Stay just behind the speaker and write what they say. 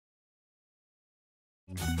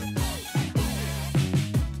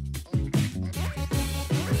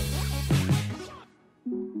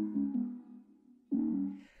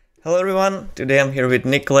Hello everyone, today I'm here with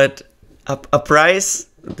Nicolette Apraez.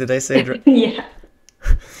 Did I say it right?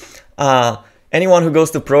 Yeah. Anyone who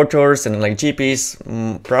goes to Pro Tours and like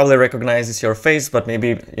GPs probably recognizes your face, but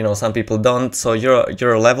maybe some people don't. So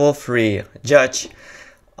you're a level 3 judge.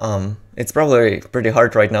 It's probably pretty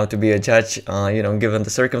hard right now to be a judge, given the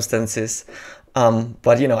circumstances.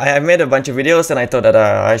 But I made a bunch of videos and I thought that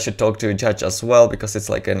I should talk to a judge as well because it's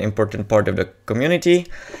like an important part of the community.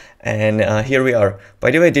 And here we are.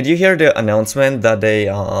 By the way, did you hear the announcement that they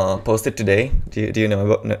posted today? Do you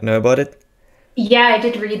know about it? Yeah, I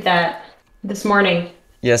did read that this morning.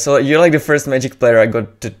 Yeah, so you're like the first Magic player I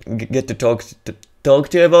got to get to talk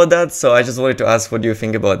to about that. So I just wanted to ask, what do you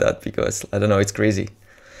think about that? Because I don't know, it's crazy.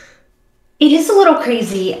 It is a little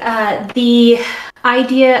crazy. The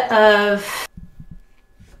idea of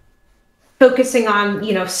focusing on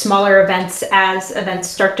smaller events as events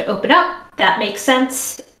start to open up, that makes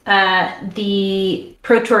sense. The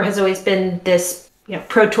Pro Tour has always been this,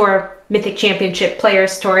 Pro Tour Mythic Championship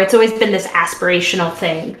Players Tour. It's always been this aspirational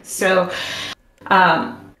thing. So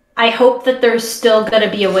I hope that there's still going to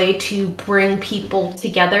be a way to bring people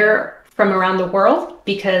together from around the world,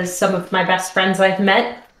 because some of my best friends I've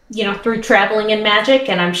met, through traveling in Magic,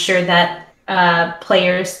 and I'm sure that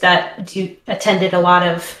players that attended a lot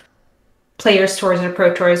of Players Tours or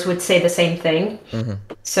Pro Tours would say the same thing. Mm-hmm.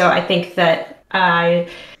 So I think that I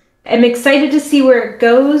am excited to see where it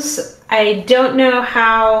goes. I don't know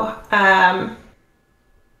how. I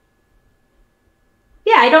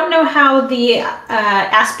don't know how the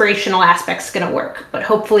aspirational aspect's going to work, but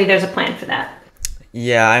hopefully there's a plan for that.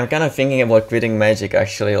 Yeah, I'm kind of thinking about quitting Magic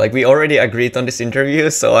actually. Like, we already agreed on this interview,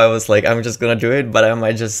 so I was like, I'm just gonna do it, but I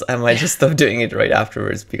might just stop doing it right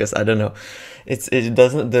afterwards because I don't know.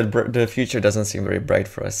 The future doesn't seem very bright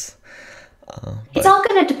for us. It's all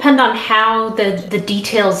going to depend on how the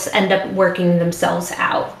details end up working themselves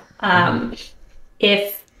out.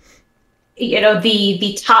 If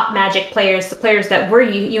the top Magic players, the players that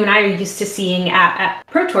you and I are used to seeing at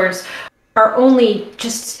Pro Tours, are only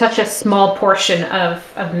just such a small portion of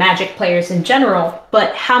Magic players in general,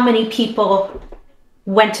 but how many people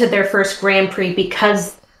went to their first Grand Prix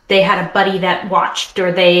because they had a buddy that watched,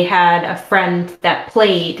 or they had a friend that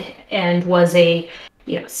played and was a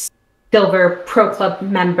silver Pro Club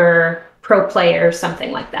member, pro player,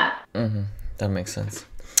 something like that. Mm-hmm. That makes sense.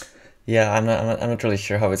 Yeah, I'm not really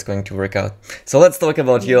sure how it's going to work out. So let's talk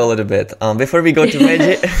about you a little bit. Before we go to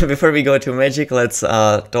Magic, let's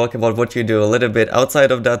talk about what you do a little bit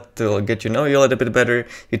outside of that to get to know you a little bit better.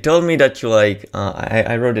 You told me that you like,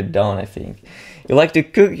 I wrote it down, I think. You like to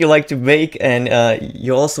cook, you like to bake, and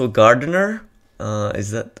you're also a gardener. Is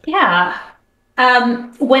that? Yeah.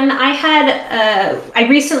 When I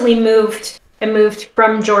recently moved. I moved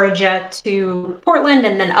from Georgia to Portland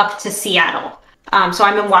and then up to Seattle. So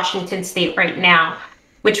I'm in Washington State right now,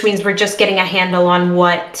 which means we're just getting a handle on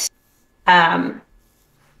what the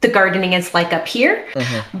gardening is like up here.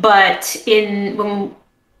 Mm-hmm. But in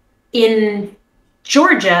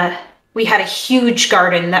Georgia, we had a huge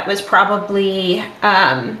garden that was probably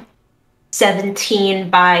 17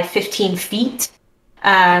 by 15 feet,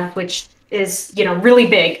 which is really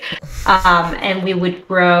big. And we would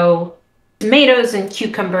grow tomatoes and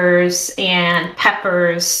cucumbers and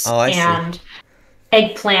peppers and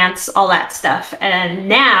eggplants, all that stuff. And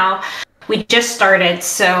now we just started,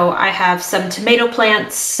 so I have some tomato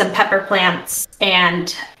plants, some pepper plants,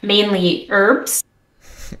 and mainly herbs.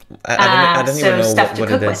 I don't even know what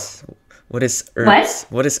it is. What is herbs?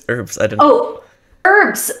 What is herbs? I don't know. Oh,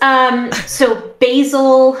 herbs. So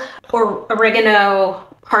basil or oregano,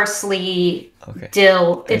 parsley,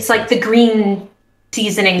 dill. It's like the green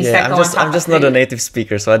seasonings that go on top. I'm just not a native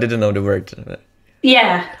speaker, so I didn't know the word.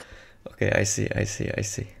 Yeah. Okay, I see.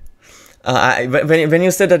 When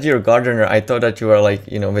you said that you're a gardener, I thought that you were like,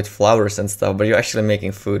 with flowers and stuff, but you're actually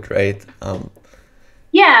making food, right?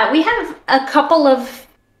 Yeah, we have a couple of,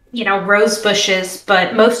 rose bushes,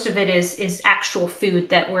 but most of it is actual food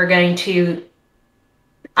that we're going to,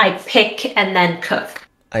 I pick and then cook.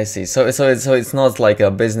 I see. So it's not like a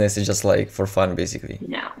business, it's just like for fun, basically.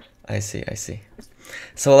 No. I see.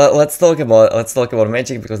 So let's talk about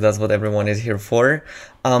Magic, because that's what everyone is here for.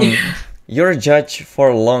 You're a judge for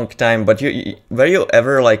a long time, but were you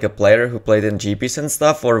ever like a player who played in GPs and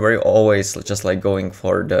stuff, or were you always just like going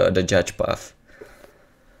for the judge path?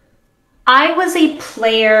 I was a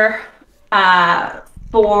player I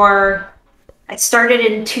started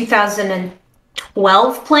in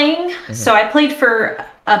 2012 playing. Mm-hmm. So I played for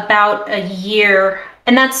about a year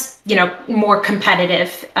and that's, more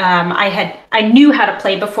competitive. I knew how to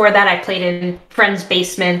play before that. I played in friends'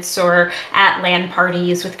 basements or at LAN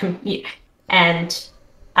parties and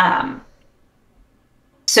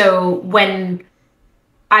so when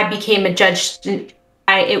I became a judge,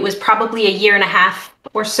 it was probably a year and a half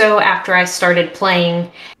or so after I started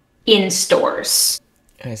playing in stores.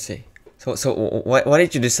 I see. So why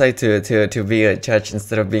did you decide to be a judge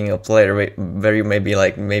instead of being a player where you maybe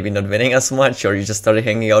not winning as much, or you just started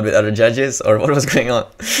hanging out with other judges, or what was going on?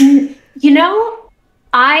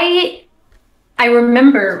 I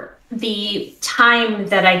remember the time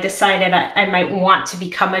that I decided I might want to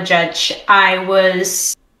become a judge. I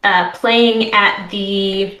was playing at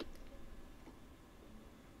the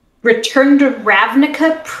Return to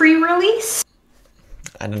Ravnica pre-release.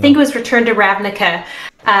 I think it was Return to Ravnica.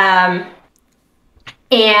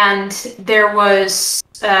 And there was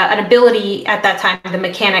an ability at that time, the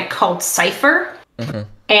mechanic called Cypher. Mm-hmm.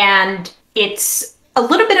 And it's a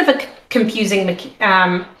little bit of a confusing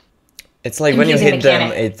it's like when you hit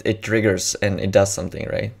mechanic. Them, it triggers and it does something,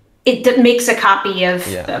 right? It makes a copy of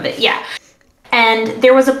it, yeah. And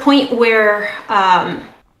there was a point where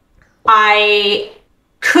I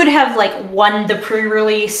could have won the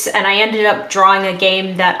pre-release, and I ended up drawing a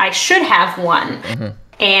game that I should have won. Mm-hmm.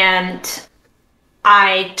 And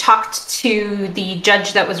I talked to the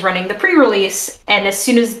judge that was running the pre-release, and as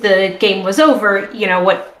soon as the game was over,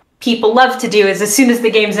 what people love to do is as soon as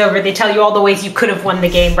the game's over, they tell you all the ways you could have won the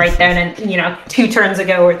game right then and, 2 turns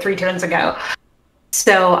ago or 3 turns ago.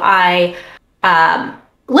 So I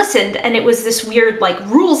listened, and it was this weird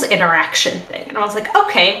rules interaction thing. And I was like,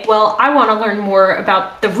 okay, well, I want to learn more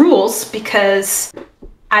about the rules because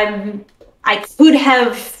I could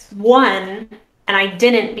have won and I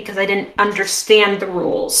didn't because I didn't understand the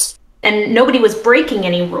rules. And nobody was breaking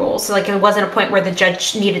any rules. It wasn't a point where the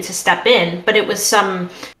judge needed to step in, but it was some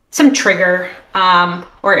trigger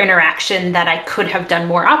or interaction that I could have done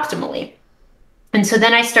more optimally. And so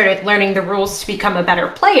then I started learning the rules to become a better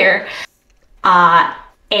player.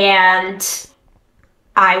 And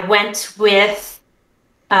I went with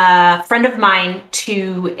a friend of mine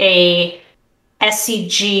to a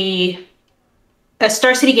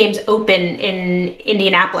Star City Games Open in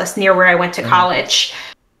Indianapolis, near where I went to college.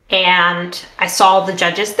 And I saw the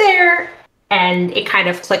judges there, and it kind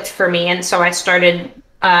of clicked for me. And so I started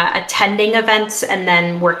attending events and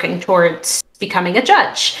then working towards becoming a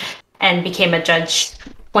judge, and became a judge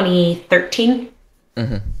 2013.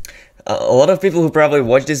 Mm-hmm. A lot of people who probably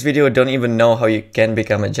watch this video don't even know how you can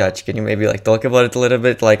become a judge. Can you maybe talk about it a little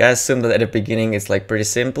bit? I assume that at the beginning it's pretty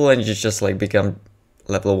simple and you just become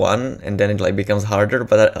level 1 and then it becomes harder,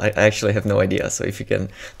 but I actually have no idea. So if you can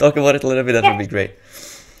talk about it a little bit, that would be great.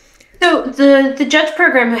 So the judge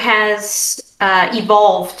program has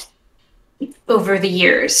evolved over the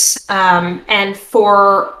years, and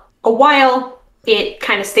for a while it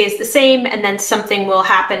kind of stays the same, and then something will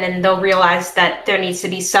happen and they'll realize that there needs to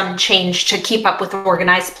be some change to keep up with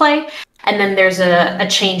organized play, and then there's a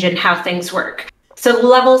change in how things work. So the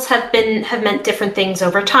levels have meant different things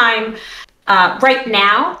over time. Right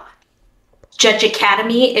now, Judge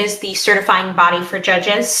Academy is the certifying body for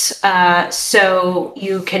judges. So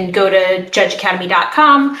you can go to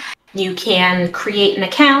judgeacademy.com, you can create an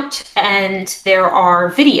account, and there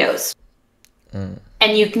are videos.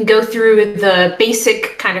 And you can go through the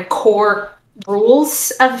basic kind of core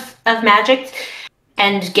rules of Magic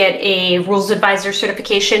and get a rules advisor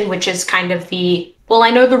certification, which is kind of I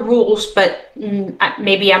know the rules, but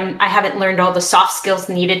maybe I haven't learned all the soft skills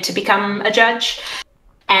needed to become a judge.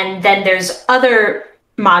 And then there's other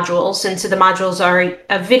modules. And so the modules are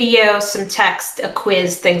a video, some text, a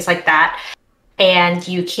quiz, things like that. And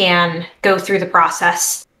you can go through the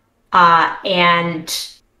process. And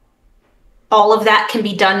all of that can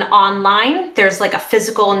be done online. There's a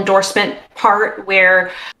physical endorsement part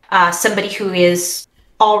where somebody who is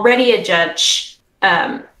already a judge,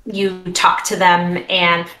 you talk to them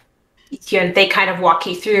and they kind of walk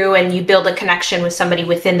you through, and you build a connection with somebody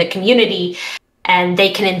within the community, and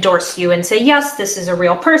they can endorse you and say, yes, this is a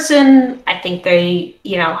real person. I think they,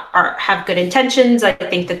 have good intentions. I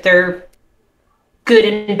think that they're good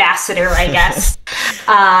ambassador, I guess.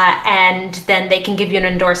 And then they can give you an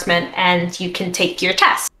endorsement and you can take your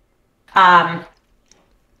test.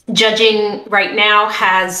 Judging right now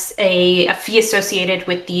has a fee associated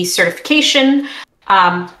with the certification.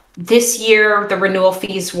 This year, the renewal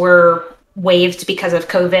fees were waived because of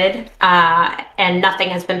COVID, and nothing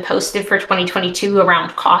has been posted for 2022 around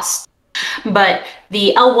costs. But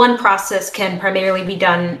the L1 process can primarily be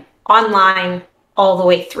done online all the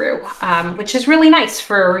way through, which is really nice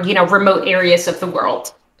for, remote areas of the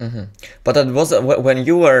world. But that was when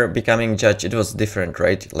you were becoming judge, it was different,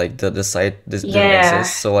 right? Like the site didn't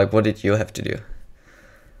exist. So like, what did you have to do?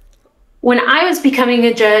 When I was becoming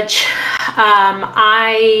a judge,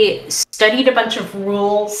 I studied a bunch of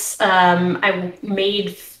rules. I made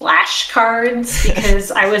flashcards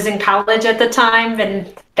because I was in college at the time,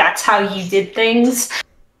 and that's how you did things.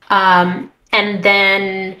 And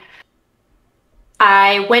then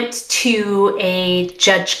I went to a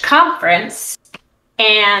judge conference,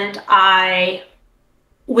 and I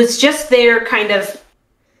was just there kind of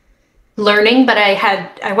learning, but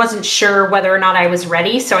I wasn't sure whether or not I was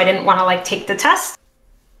ready, so I didn't want to like take the test.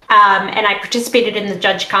 And I participated in the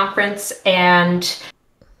judge conference, and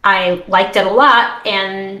I liked it a lot.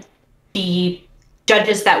 And the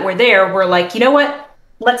judges that were there were like, you know what?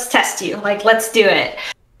 Let's test you. Like, let's do it.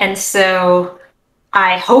 And so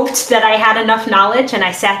I hoped that I had enough knowledge, and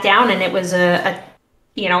I sat down, and it was a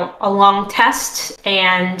long test,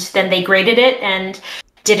 and then they graded it and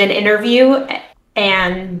did an interview,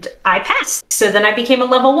 and I passed. So then I became a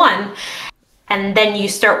level 1. And then you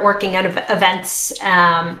start working at events,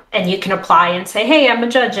 and you can apply and say, hey, I'm a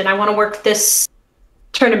judge and I want to work this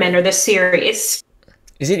tournament or this series.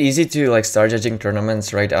 Is it easy to like start judging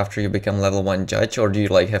tournaments right after you become level 1 judge, or do you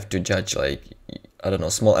like have to judge like, I don't know,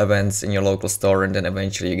 small events in your local store and then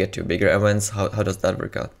eventually you get to bigger events? How does that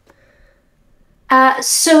work out?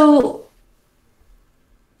 So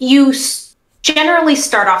you generally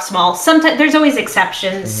start off small. Sometimes there's always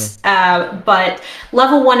exceptions, but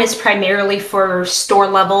level 1 is primarily for store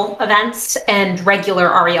level events and regular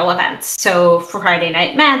REL events. So for Friday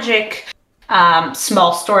Night Magic,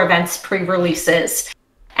 small store events, pre-releases.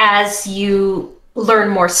 As you learn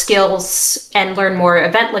more skills and learn more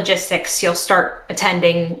event logistics, you'll start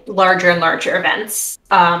attending larger and larger events.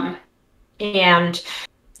 And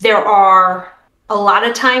there are a lot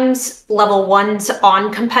of times level 1s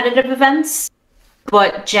on competitive events,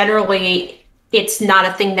 but generally it's not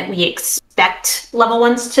a thing that we expect level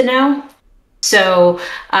 1s to know. So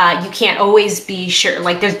you can't always be sure.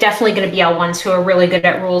 Like, there's definitely going to be L1s who are really good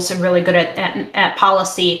at rules and really good at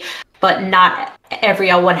policy, but not every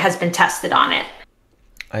L1 has been tested on it.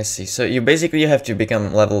 I see. So you basically have to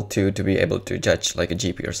become level 2 to be able to judge like a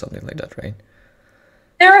GP or something like that, right?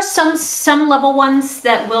 There are some level 1s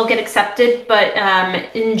that will get accepted, but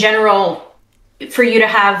in general, for you to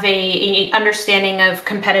have a understanding of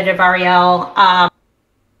competitive REL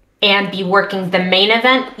and be working the main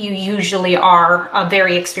event, you usually are a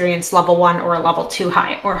very experienced level 1 or a level 2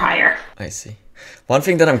 higher. I see. One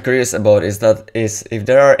thing that I'm curious about is if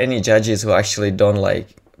there are any judges who actually don't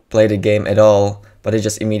like play the game at all, but they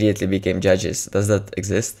just immediately became judges. Does that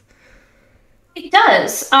exist? It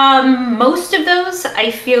does. Most of those,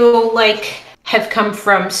 I feel like, have come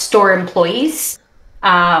from store employees.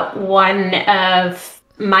 One of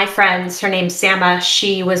my friends, her name's Sama,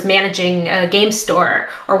 she was managing a game store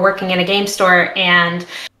or working in a game store, and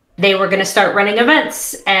they were going to start running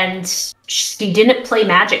events, and she didn't play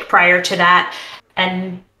Magic prior to that.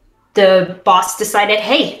 And the boss decided,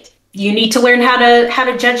 hey, you need to learn how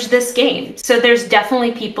to judge this game. So there's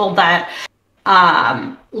definitely people that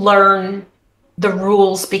learn the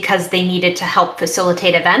rules because they needed to help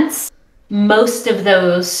facilitate events. Most of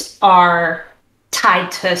those are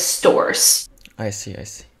tied to stores. I see.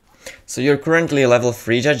 So you're currently level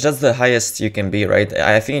 3 judge. That's the highest you can be, right?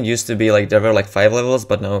 I think it used to be like there were like 5 levels,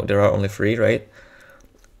 but now there are only 3, right?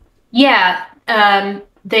 Yeah.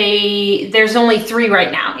 There's only 3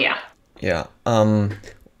 right now. Yeah. Yeah.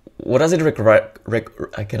 What does it require?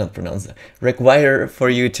 I cannot pronounce that. Require for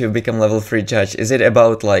you to become level 3 judge? Is it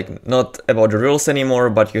about like not about the rules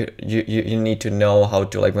anymore, but you need to know how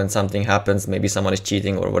to, like, when something happens, maybe someone is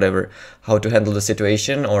cheating or whatever, how to handle the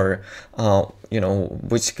situation, or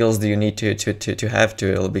which skills do you need to have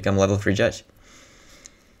to become level 3 judge?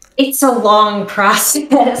 It's a long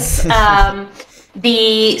process.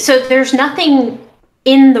 So there's nothing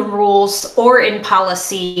in the rules or in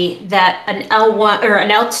policy that an L1 or an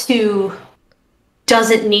L2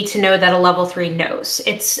 doesn't need to know that a level 3 knows.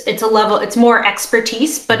 It's more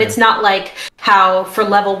expertise, but it's not like how for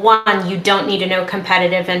level 1 you don't need to know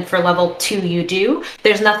competitive and for level 2 you do.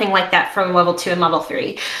 There's nothing like that for level 2 and level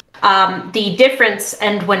 3. The difference,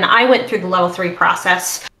 and when I went through the level 3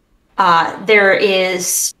 process, there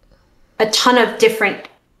is a ton of different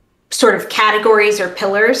sort of categories or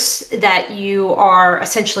pillars that you are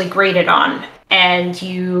essentially graded on, and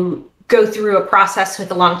you go through a process with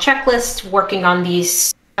a long checklist working on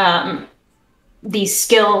these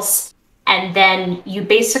skills, and then you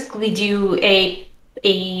basically do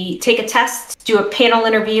take a test, do a panel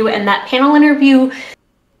interview, and that panel interview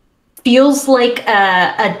feels like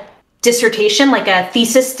a dissertation, like a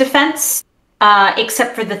thesis defense,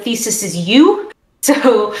 except for the thesis is you.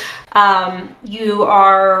 So you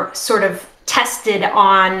are sort of tested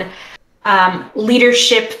on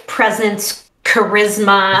leadership, presence,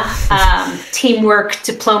 charisma, teamwork,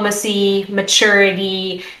 diplomacy,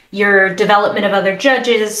 maturity, your development of other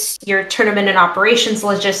judges, your tournament and operations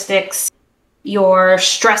logistics, your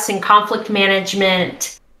stress and conflict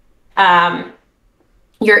management,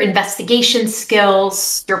 your investigation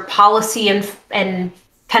skills, your policy and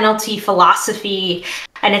penalty philosophy.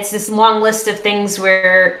 And it's this long list of things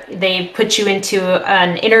where they put you into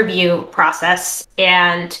an interview process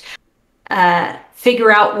and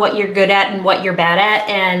figure out what you're good at and what you're bad at,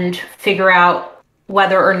 and figure out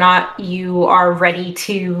whether or not you are ready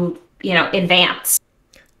to, advance.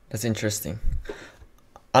 That's interesting.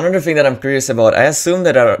 Another thing that I'm curious about, I assume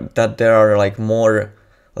that there are like more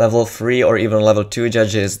level 3 or even level 2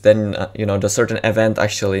 judges than the certain event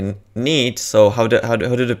actually need. So how do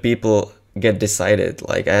the people get decided?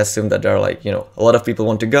 Like, I assume that there are like a lot of people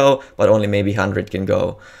want to go, but only maybe 100 can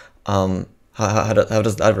go. How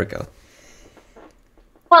does that work out?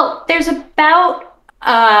 Well, there's about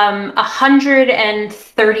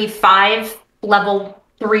 135 level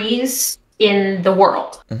 3s in the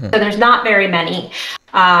world. So there's not very many.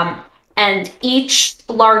 And each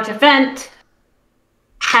large event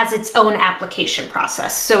has its own application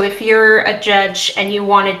process. So if you're a judge and you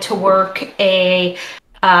wanted to work a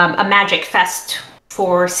Magic Fest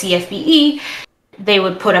for CFBE, they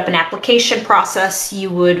would put up an application process. You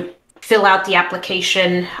would fill out the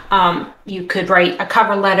application. You could write a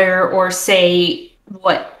cover letter or say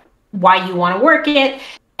why you want to work it.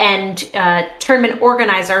 And tournament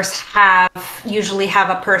organizers usually have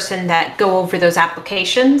a person that go over those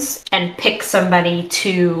applications and pick somebody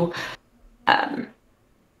to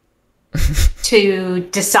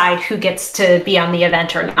decide who gets to be on the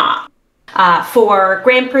event or not. For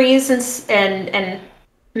Grand Prix and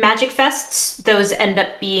Magic Fests, those end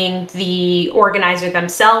up being the organizer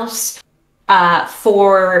themselves.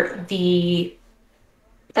 For the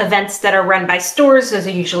events that are run by stores, those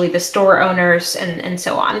are usually the store owners and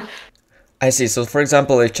so on. I see. So for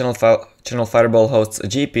example, if Channel Fireball hosts a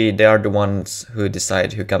GP, they are the ones who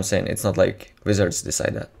decide who comes in. It's not like Wizards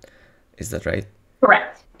decide that. Is that right?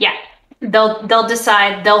 Correct. Yeah. They'll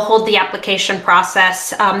decide, they'll hold the application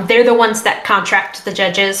process. They're the ones that contract the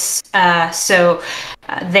judges. So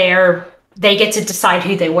they get to decide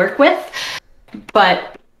who they work with.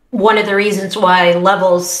 But one of the reasons why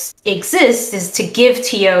levels exist is to give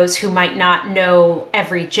TOs who might not know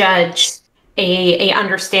every judge a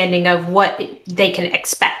understanding of what they can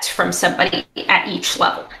expect from somebody at each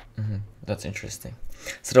level. That's interesting.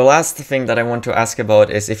 So the last thing that I want to ask about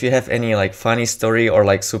is if you have any like funny story or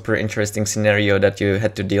like super interesting scenario that you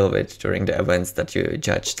had to deal with during the events that you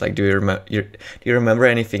judged. Like, do you remember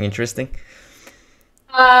anything interesting?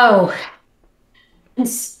 Oh,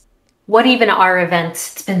 what even are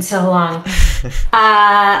events? It's been so long.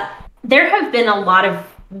 There have been a lot of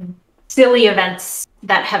silly events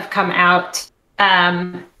that have come out.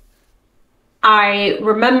 I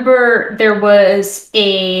remember there was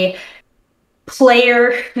a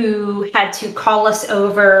player who had to call us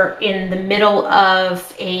over in the middle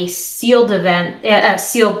of a sealed event, a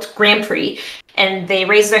sealed Grand Prix, and they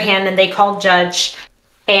raised their hand and they called judge.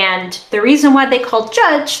 And the reason why they called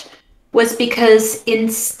judge was because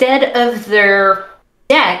instead of their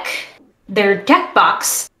deck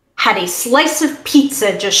box had a slice of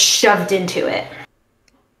pizza just shoved into it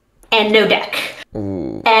and no deck.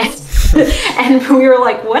 Ooh. And we were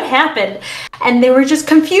like, what happened? And they were just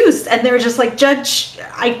confused. And they were just like, Judge,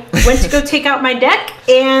 I went to go take out my deck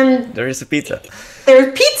and there is a pizza.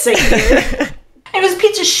 There's pizza here. It was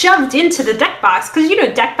pizza shoved into the deck box because,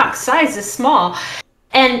 deck box size is small.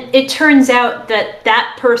 And it turns out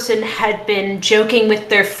that person had been joking with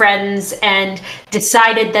their friends and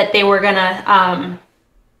decided that they were going to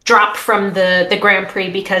drop from the Grand Prix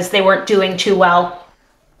because they weren't doing too well.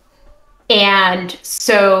 And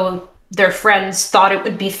so their friends thought it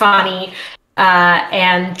would be funny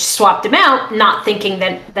and swapped them out, not thinking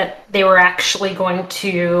that they were actually going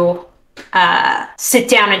to sit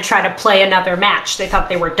down and try to play another match. They thought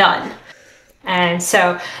they were done. And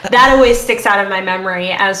so that always sticks out of my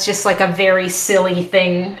memory as just like a very silly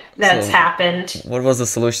thing that's happened. What was the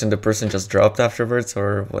solution? The person just dropped afterwards,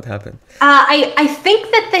 or what happened? I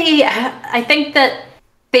think that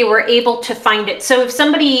they were able to find it. So if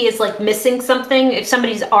somebody is like missing something, if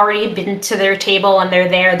somebody's already been to their table and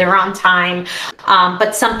they're on time,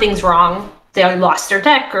 but something's wrong, they lost their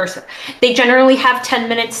deck, or they generally have 10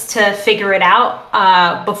 minutes to figure it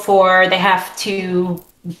out before they have to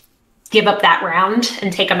give up that round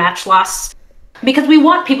and take a match loss, because we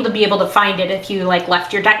want people to be able to find it if you like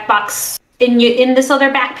left your deck box in this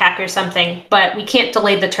other backpack or something, but we can't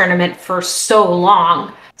delay the tournament for so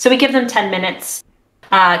long. So we give them 10 minutes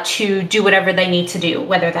to do whatever they need to do,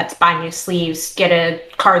 whether that's buy new sleeves, get a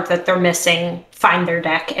card that they're missing, find their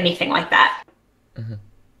deck, anything like that.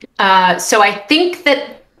 So I think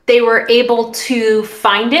that they were able to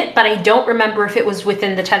find it, but I don't remember if it was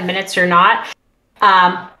within the 10 minutes or not.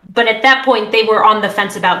 But at that point, they were on the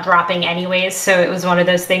fence about dropping anyways. So it was one of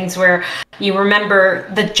those things where you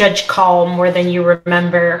remember the judge call more than you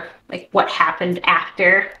remember like what happened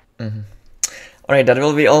after. All right, that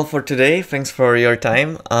will be all for today. Thanks for your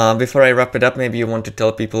time. Before I wrap it up, maybe you want to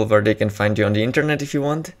tell people where they can find you on the internet if you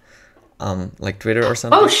want, like Twitter or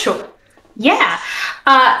something. Oh, sure. Yeah.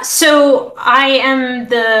 So I am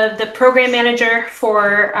the program manager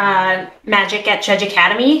for Magic at Judge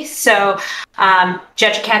Academy. So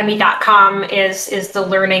judgeacademy.com is the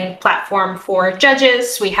learning platform for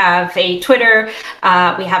judges. We have a Twitter,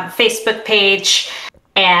 we have a Facebook page,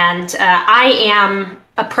 and I am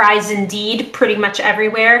Apraez Indeed pretty much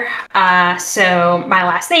everywhere. So my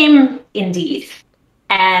last name, Indeed.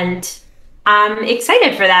 And I'm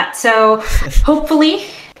excited for that. So hopefully...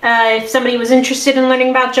 if somebody was interested in learning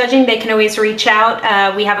about judging, they can always reach out.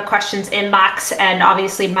 We have a questions inbox, and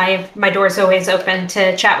obviously my door is always open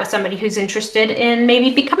to chat with somebody who's interested in maybe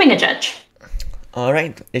becoming a judge. All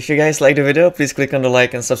right. If you guys like the video, please click on the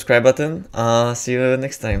like and subscribe button. See you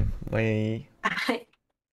next time. Bye.